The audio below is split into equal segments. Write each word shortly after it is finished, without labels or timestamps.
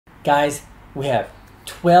Guys, we have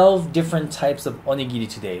 12 different types of onigiri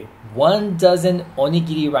today. 1 dozen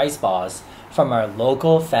onigiri rice balls from our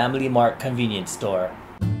local Family Mart convenience store.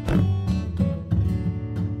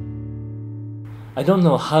 I don't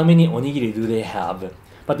know how many onigiri do they have,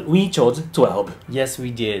 but we chose 12. Yes,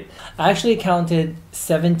 we did. I actually counted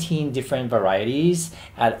 17 different varieties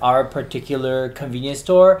at our particular convenience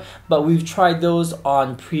store, but we've tried those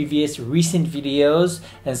on previous recent videos,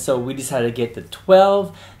 and so we decided to get the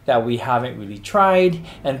 12 that we haven't really tried,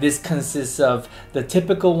 and this consists of the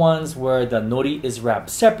typical ones where the nori is wrapped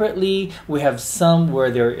separately. We have some where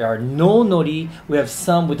there are no nori, we have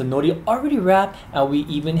some with the nori already wrapped, and we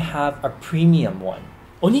even have a premium one.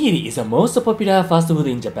 Onigiri is the most popular fast food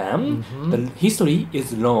in Japan. The history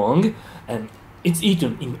is long and it's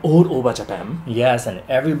eaten in all over Japan. Yes, and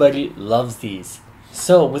everybody loves these.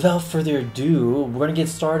 So without further ado, we're going to get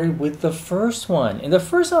started with the first one. And the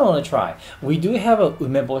first one I want to try, we do have a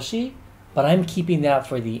umeboshi, but I'm keeping that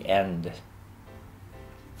for the end.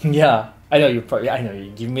 Yeah, I know you're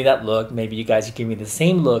giving me that look. Maybe you guys are giving me the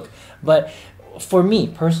same look. But for me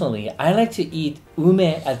personally, I like to eat ume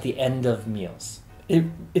at the end of meals.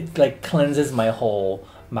 It like cleanses my whole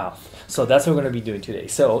mouth. So that's what we're going to be doing today.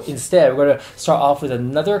 So instead, we're going to start off with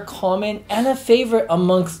another comment and a favorite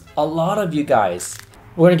amongst a lot of you guys.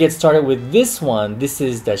 We're going to get started with this one. This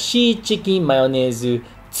is the shi chicken mayonnaise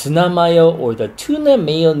tsuna mayo, or the tuna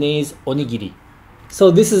mayonnaise onigiri.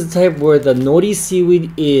 So this is the type where the nori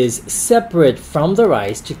seaweed is separate from the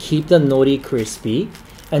rice to keep the nori crispy.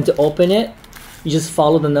 And to open it, you just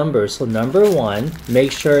follow the numbers. So number 1,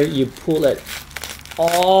 make sure you pull it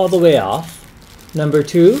all the way off. Number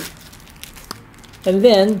 2, and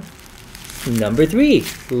then number 3.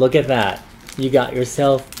 Look at that. You got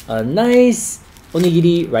yourself a nice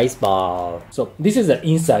onigiri rice ball. So this is the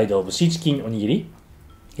inside of shi chicken onigiri.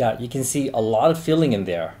 Yeah, you can see a lot of filling in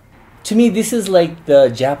there. To me, this is like the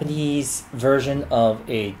Japanese version of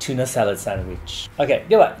a tuna salad sandwich. Okay,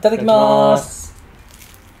 では、いただきます。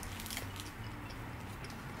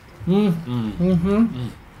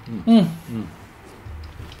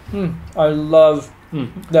I love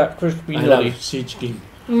that crispy I nori. love shi chicken.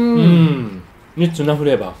 Tuna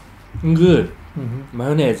flavor, good.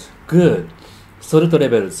 Mayonnaise, good. Salt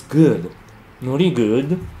levels, good. Nori,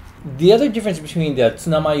 good. The other difference between the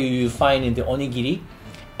tsunamayu you find in the onigiri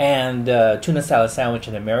and the tuna salad sandwich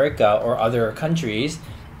in America or other countries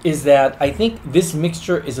is that I think this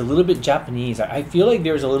mixture is a little bit Japanese. I feel like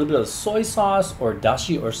there's a little bit of soy sauce or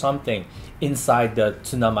dashi or something inside the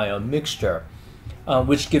tsunamayo mixture,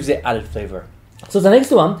 which gives it added flavor. So the next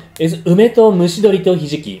one is ume to mushidori to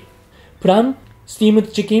hijiki. Plan,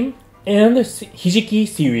 steamed chicken, and hijiki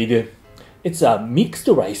seaweed. It's a mixed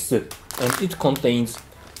rice, and it contains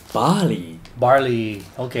barley. Barley.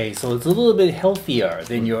 Okay, so it's a little bit healthier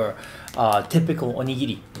than your typical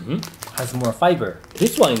onigiri. Has more fiber.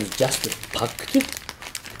 This one is just packed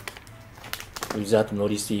without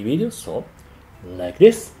nori seaweed, so like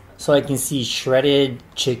this. So I can see shredded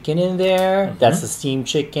chicken in there. That's the steamed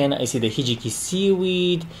chicken. I see the hijiki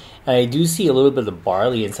seaweed. And I do see a little bit of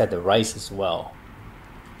barley inside the rice as well.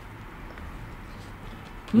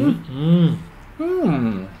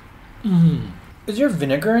 Is there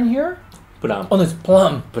vinegar in here? Plum. Oh, it's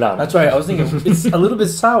plum. Plum. That's right. I was thinking it's a little bit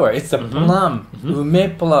sour. It's a plum.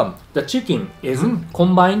 Ume plum. The chicken is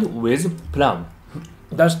combined with plum.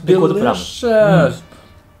 That's delicious.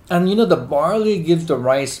 And you know, the barley gives the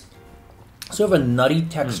rice sort of a nutty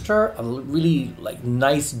texture, a really like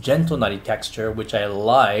nice, gentle nutty texture, which I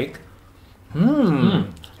like.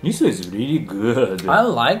 This is really good. I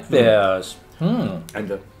like this. And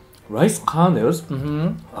the rice kernels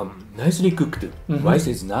nicely cooked. Rice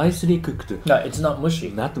is nicely cooked. No, it's not mushy.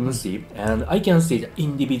 Not mushy. And I can see the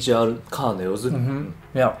individual kernels.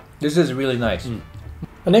 Yeah, this is really nice.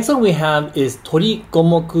 The next one we have is tori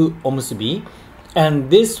gomoku omusubi. And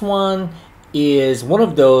this one is one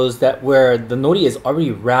of those that where the nori is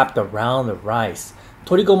already wrapped around the rice.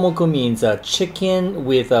 Torigomoku means a chicken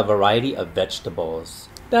with a variety of vegetables.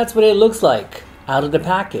 That's what it looks like out of the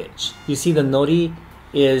package. You see the nori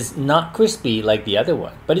is not crispy like the other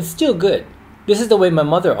one, but it's still good. This is the way my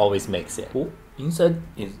mother always makes it. Oh, inside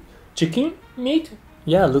is chicken meat?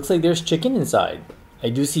 Yeah, it looks like there's chicken inside. I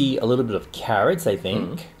do see a little bit of carrots, I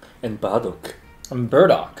think. And burdock. And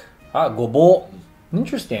burdock. Ah, gobo.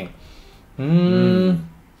 Interesting.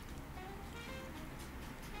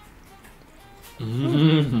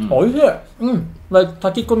 Oishii. Like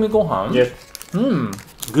takikomi gohan. Yes.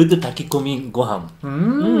 Good takikomi gohan.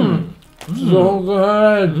 So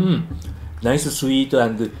good. Nice sweet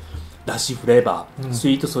and dashi flavor,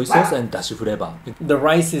 sweet soy sauce and dashi flavor. The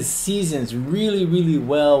rice is seasoned really, really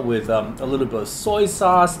well with a little bit of soy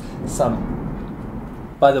sauce,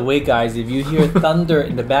 By the way, guys, if you hear thunder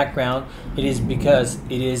in the background, it is because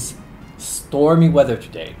it is stormy weather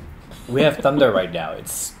today. We have thunder right now.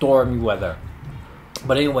 It's stormy weather.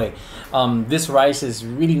 But anyway, this rice is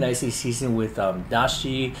really nicely seasoned with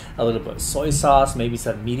dashi, a little bit of soy sauce, maybe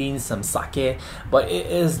some mirin, some sake. But it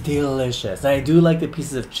is delicious. And I do like the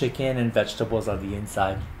pieces of chicken and vegetables on the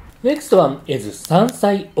inside. Next one is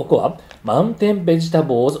Sansai Okoa, mountain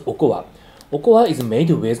vegetables Okoa. Okoa is made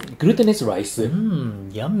with glutinous rice.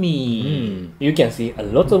 Yummy. You can see a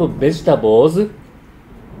lot of vegetables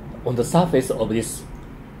on the surface of this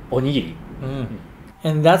onigiri.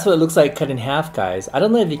 And that's what it looks like cut in half, guys. I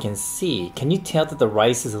don't know if you can see. Can you tell that the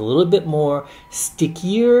rice is a little bit more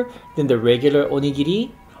stickier than the regular onigiri?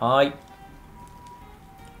 Hi.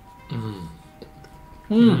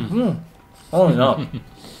 Oh no.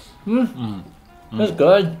 That's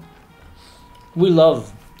good. We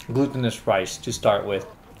love glutinous rice to start with.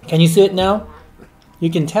 Can you see it now? You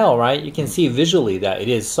can tell, right? You can see visually that it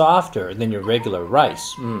is softer than your regular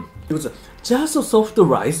rice. Because just soft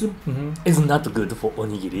rice is not good for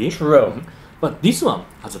onigiri. True. But this one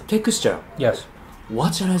has a texture. Yes.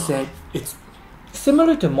 What shall I say? It's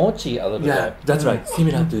Similar to mochi a little bit. that's right.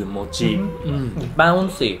 Similar to mochi.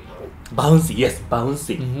 Bouncy. Bouncy, yes,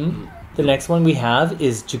 bouncy. The next one we have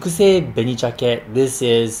is Jukusei Benichake. This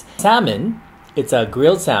is salmon. It's a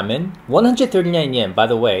grilled salmon. 139 yen, by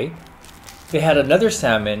the way. They had another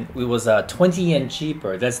salmon. It was 20 yen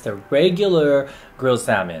cheaper. That's the regular grilled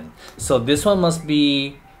salmon. So this one must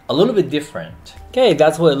be a little bit different. Okay,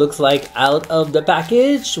 that's what it looks like out of the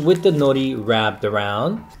package with the nori wrapped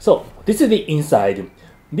around. So, this is the inside.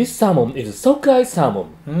 This salmon is sockeye salmon.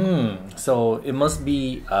 So it must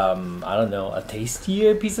be, I don't know, a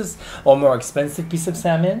tastier piece of, or more expensive piece of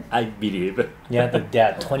salmon. I believe. Yeah,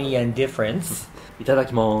 that 20 yen difference. いただ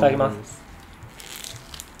きます。いただきます。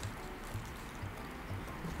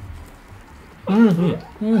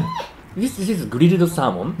This is grilled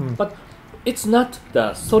salmon, but it's not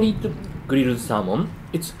the solid grilled salmon.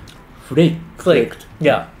 It's flaked.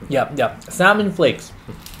 Yeah. Salmon flakes.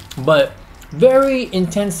 But very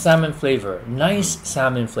intense salmon flavor. Nice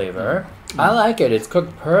salmon flavor. I like it. It's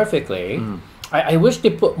cooked perfectly. I wish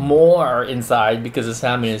they put more inside because the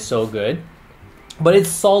salmon is so good. But it's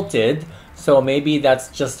salted, so maybe that's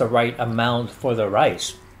just the right amount for the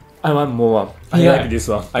rice. I want more. I like this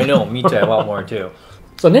one. I know, me too. I want more too.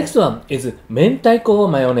 So next one is mentaiko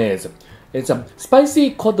mayonnaise. It's a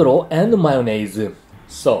spicy kodoro and mayonnaise.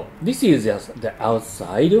 So this is just the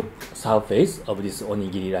outside surface of this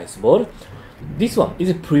onigiri rice ball. This one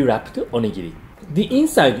is pre-wrapped onigiri. The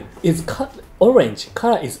inside is orange.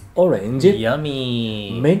 Color is orange.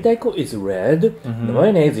 Yummy. Mentaiko is red. The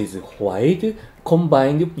mayonnaise is white,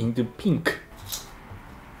 combined into pink.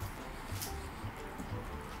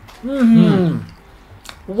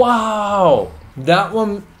 Wow, that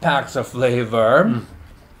one packs a flavor.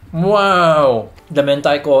 Wow, the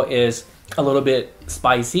mentaiko is a little bit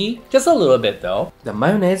spicy, just a little bit though. The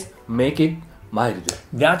mayonnaise make it mild.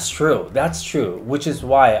 That's true, which is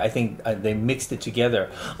why I think they mixed it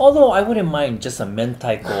together. Although I wouldn't mind just a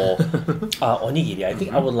mentaiko onigiri. I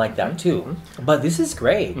think I would like that too. But this is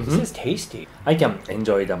great. This is tasty. I can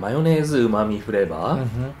enjoy the mayonnaise umami flavor.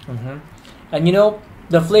 And you know,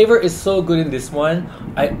 the flavor is so good in this one.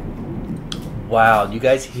 Wow, you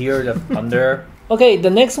guys hear the thunder? Okay, the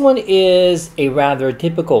next one is a rather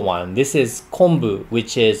typical one. This is kombu,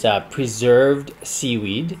 which is preserved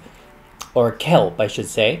seaweed, or kelp, I should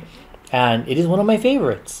say. And it is one of my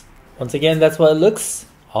favorites. Once again, that's what it looks,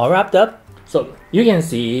 all wrapped up. So you can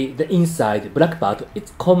see the inside black part.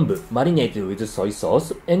 It's kombu marinated with soy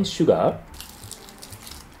sauce and sugar.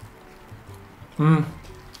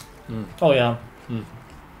 Oh yeah.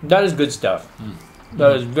 That is good stuff.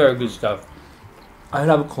 That is very good stuff. I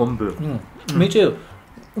love kombu. Me too.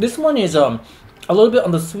 This one is a little bit on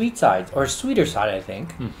the sweet side, or sweeter side, I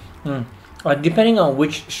think. Depending on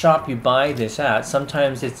which shop you buy this at,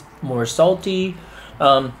 sometimes it's more salty.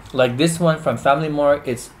 Like this one from Family Mart,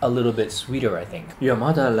 it's a little bit sweeter, I think. Your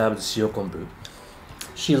mother loves shio kombu.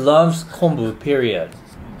 She loves kombu, period.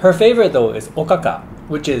 Her favorite though is okaka,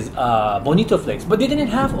 which is bonito flakes. But they didn't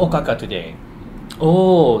have okaka today.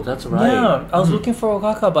 Oh, that's right. Yeah, I was looking for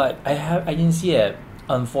okaka, but I didn't see it,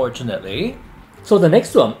 unfortunately. So the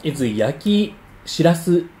next one is yaki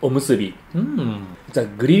shirasu omusubi. It's a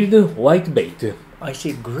grilled whitebait. I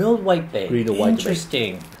see grilled whitebait.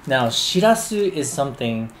 Interesting. Now, shirasu is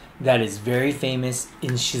something that is very famous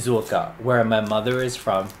in Shizuoka, where my mother is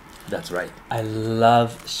from. That's right. I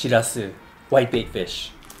love shirasu, whitebait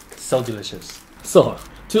fish. So delicious. So,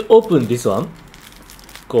 to open this one,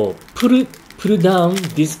 go pull down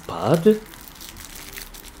this part.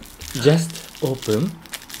 Just open.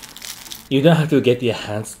 You don't have to get your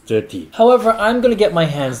hands dirty. However, I'm gonna get my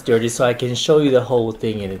hands dirty so I can show you the whole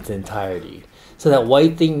thing in its entirety. So that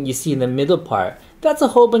white thing you see in the middle part, that's a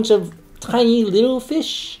whole bunch of tiny little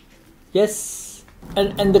fish. Yes.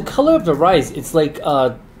 And the color of the rice, it's like,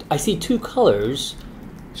 I see two colors.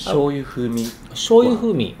 Shoyu fumi. Shoyu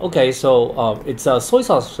fumi. Okay, so it's soy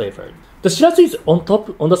sauce flavored. The shirasu is on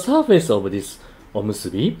top, on the surface of this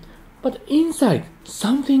omusubi, but inside,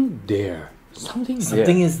 something there. Something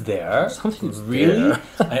is there. Something's really? there.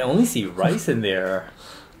 I only see rice in there.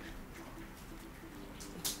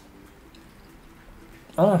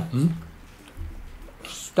 Oh,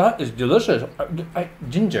 that is delicious.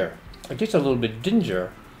 Ginger. I taste a little bit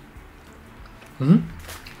ginger.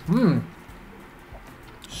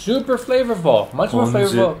 Super flavorful. Much more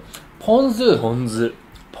flavorful. Ponzu.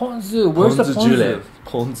 Ponzu. Where's the ponzu?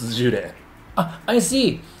 Ponzu jure. I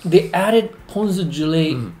see. They added ponzu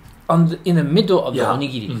jure in the middle of the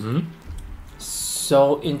onigiri.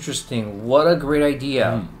 So interesting. What a great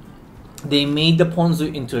idea. They made the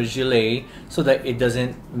ponzu into a gelée so that it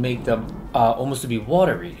doesn't make them almost to be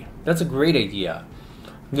watery. That's a great idea.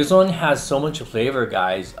 This one has so much flavor,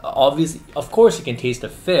 guys. Obviously, of course, you can taste the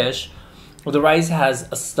fish. Well, the rice has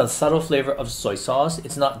the subtle flavor of soy sauce.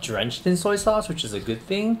 It's not drenched in soy sauce, which is a good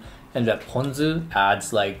thing. And that ponzu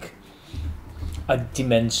adds like a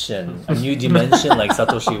dimension, a new dimension, like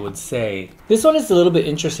Satoshi would say. This one is a little bit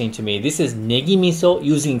interesting to me. This is negi miso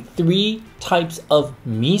using 3 types of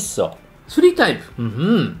miso. 3 types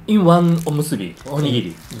in one omusubi,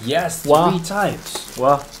 onigiri. Yes, Wow. 3 types.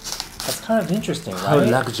 Wow, That's kind of interesting, how right?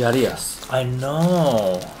 luxurious. I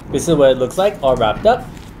know. This is what it looks like, all wrapped up.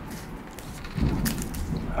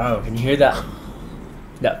 Oh, can you hear that?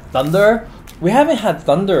 That thunder? We haven't had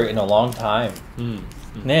thunder in a long time.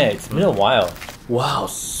 Yeah, it's been a while. Wow,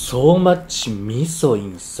 so much miso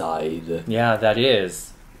inside. Yeah, that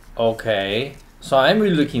is. Okay. So I'm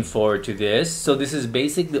really looking forward to this. So this is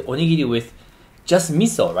basically onigiri with just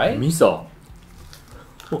miso, right? Miso.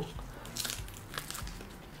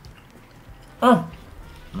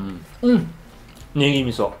 Negi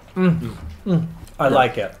miso. I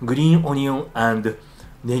like it. Green onion and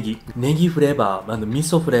negi flavor and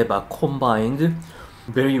miso flavor combined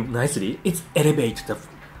very nicely. It's elevate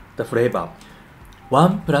the flavor.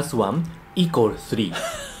 1 + 1 = 3.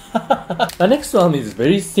 The next one is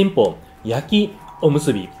very simple. Yaki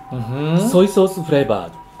omusubi. Soy sauce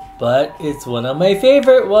flavored. But it's one of my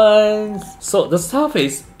favorite ones. So the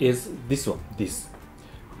surface is this one. This.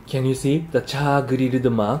 Can you see the char grilled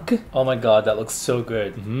mark? Oh my god, that looks so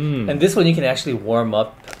good. And this one you can actually warm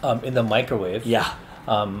up in the microwave. Yeah.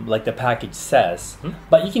 Like the package says.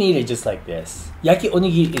 But you can eat it just like this. Yaki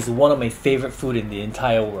onigiri is one of my favorite food in the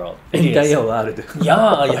entire world. It is. Entire world.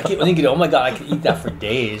 Yeah, yaki onigiri. Oh my god, I could eat that for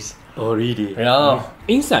days. Oh really? Yeah.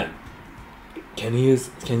 Inside, can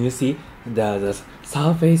you see the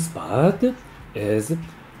surface part is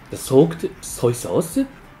the soaked soy sauce,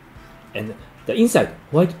 and the inside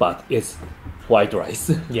white part is white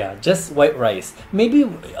rice. Yeah, just white rice. Maybe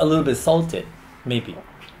a little bit salted. Maybe.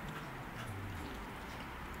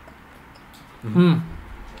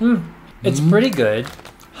 It's pretty good.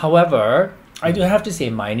 However, I do have to say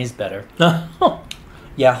mine is better.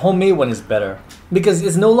 Yeah, homemade one is better because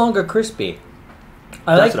it's no longer crispy.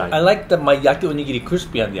 That's right. I like my yaki onigiri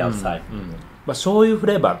crispy on the outside. But shoyu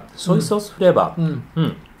flavor, soy sauce flavor,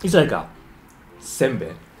 it's like a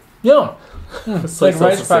senbei. Yeah, Soy like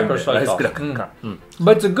rice sauce cracker senbei, soy rice sauce. cracker.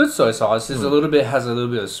 But it's a good soy sauce. It's has a little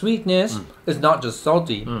bit of sweetness. It's not just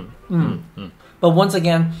salty. But once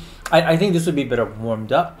again, I think this would be better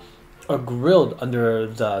warmed up or grilled under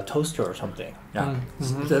the toaster or something. Yeah,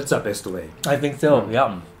 that's the best way. I think so,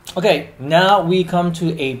 yeah. Okay, now we come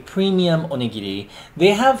to a premium onigiri.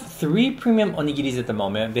 They have 3 premium onigiris at the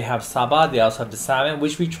moment. They have saba, they also have the salmon,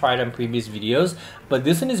 which we tried on previous videos, but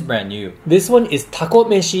this one is brand new. This one is tako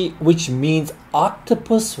meshi, which means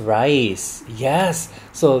octopus rice. Yes,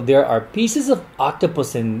 so there are pieces of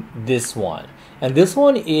octopus in this one. And this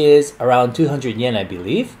one is around 200 yen, I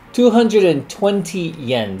believe. 220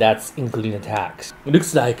 yen, that's including the tax.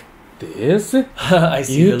 Looks like this. I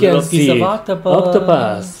see You a can little piece see of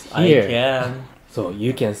octopus. here. I can. So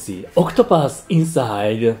you can see octopus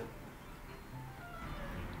inside.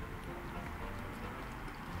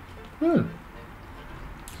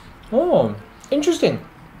 Oh, interesting.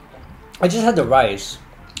 I just had the rice.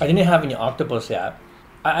 I didn't have any octopus yet.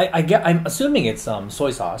 I'm assuming it's soy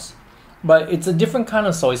sauce. but it's a different kind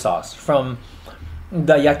of soy sauce from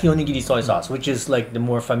the yaki onigiri soy sauce, which is like the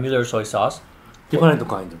more familiar soy sauce. Different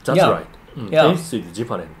kind. That's Yeah. right. Yeah. Taste is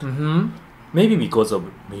different. Mm-hmm. Maybe because of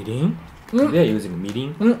mirin. They're using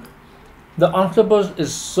mirin. The octopus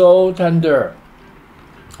is so tender.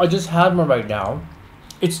 I just had one right now.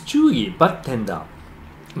 It's chewy but tender.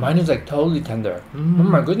 Mine is like totally tender. Oh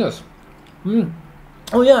my goodness.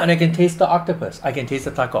 Oh yeah, and I can taste the octopus. I can taste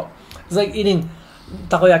the taco. It's like eating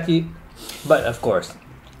takoyaki, but of course,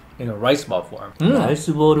 rice ball form. Rice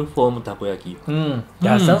ball form takoyaki.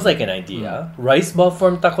 That sounds like an idea. Rice ball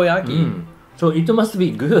form takoyaki. So it must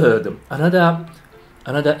be good.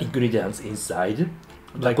 Another ingredients inside.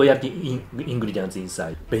 Takoyaki ingredients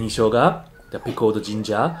inside. Benishoga, the pickled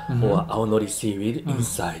ginger, or aonori seaweed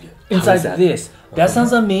inside. Inside this. That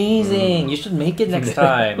sounds amazing. You should make it next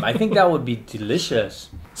time. I think that would be delicious.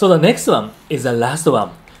 So the next one is the last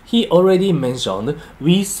one. He already mentioned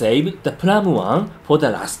we saved the plum one for the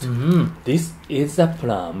last. This is the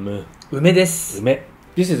plum. 梅です。 Ume.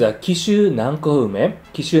 This is a Kishu Nanko Ume.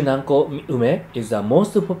 Kishu Nanko Ume is the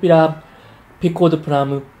most popular pickled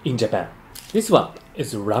plum in Japan. This one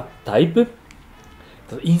is wrap type.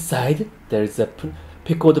 So inside there is a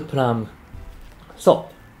pickled plum. So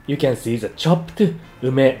you can see the chopped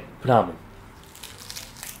ume plum.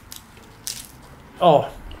 Oh,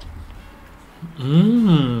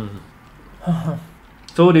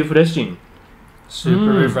 So refreshing.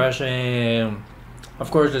 super refreshing.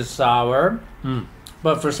 Of course, it's sour,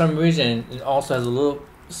 but for some reason, it also has a little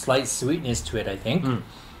slight sweetness to it, I think.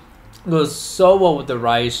 It goes so well with the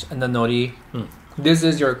rice and the nori. This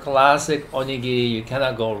is your classic onigiri. You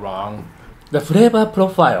cannot go wrong. The flavor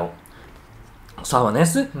profile.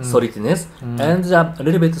 Sourness, saltiness, and a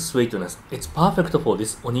little bit sweetness. It's perfect for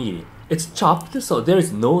this onigiri. It's chopped, so there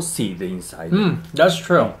is no seed inside. That's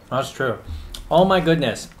true. That's true. Oh my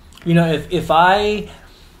goodness. If I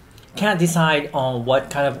can't decide on what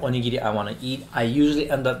kind of onigiri I want to eat, I usually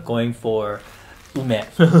end up going for ume.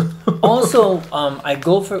 Also, I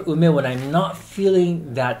go for ume when I'm not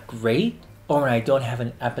feeling that great or when I don't have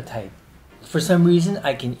an appetite. For some reason,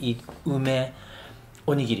 I can eat ume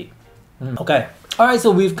onigiri. Okay. All right,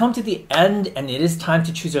 so we've come to the end, and it is time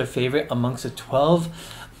to choose our favorite amongst the 12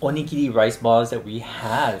 onigiri rice balls that we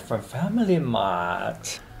had from Family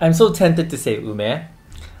Mart. I'm so tempted to say ume,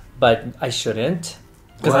 but I shouldn't.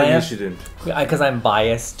 Why you shouldn't? Because I'm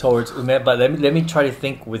biased towards ume, but let me try to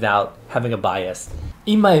think without having a bias.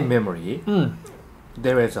 In my memory,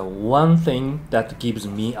 there is one thing that gives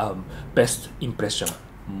me a best impression,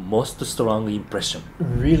 most strong impression.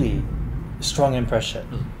 Really strong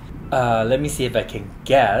impression. Let me see if I can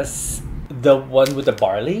guess. The one with the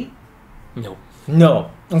barley? No.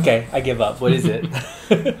 No. Okay, I give up. What is it?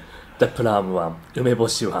 The plum one,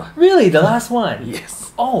 umeboshi one. Really? The last one?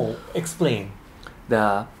 Yes. Oh, explain.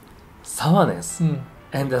 The sourness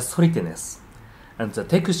and the saltiness and the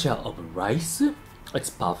texture of rice, it's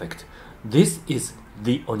perfect. This is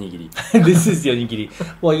the onigiri. This is the onigiri.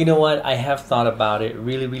 Well, you know what? I have thought about it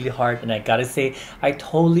really, really hard, and I gotta say, I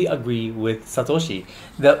totally agree with Satoshi.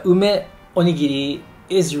 The ume onigiri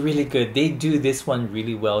is really good. They do this one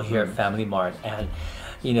really well here at Family Mart, and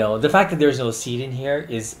the fact that there's no seed in here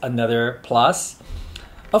is another plus.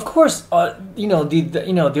 Of course, there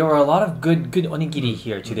were a lot of good onigiri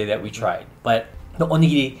here today that we tried, but the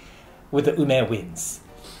onigiri with the ume wins.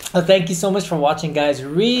 Thank you so much for watching, guys.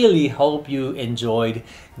 Really hope you enjoyed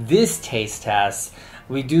this taste test.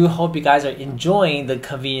 We do hope you guys are enjoying the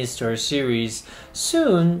convenience store series.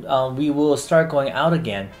 Soon, we will start going out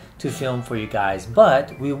again to film for you guys,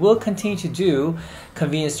 but we will continue to do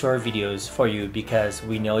convenience store videos for you because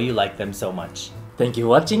we know you like them so much. Thank you for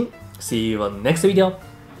watching. See you on next video.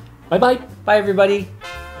 Bye bye. Bye, everybody.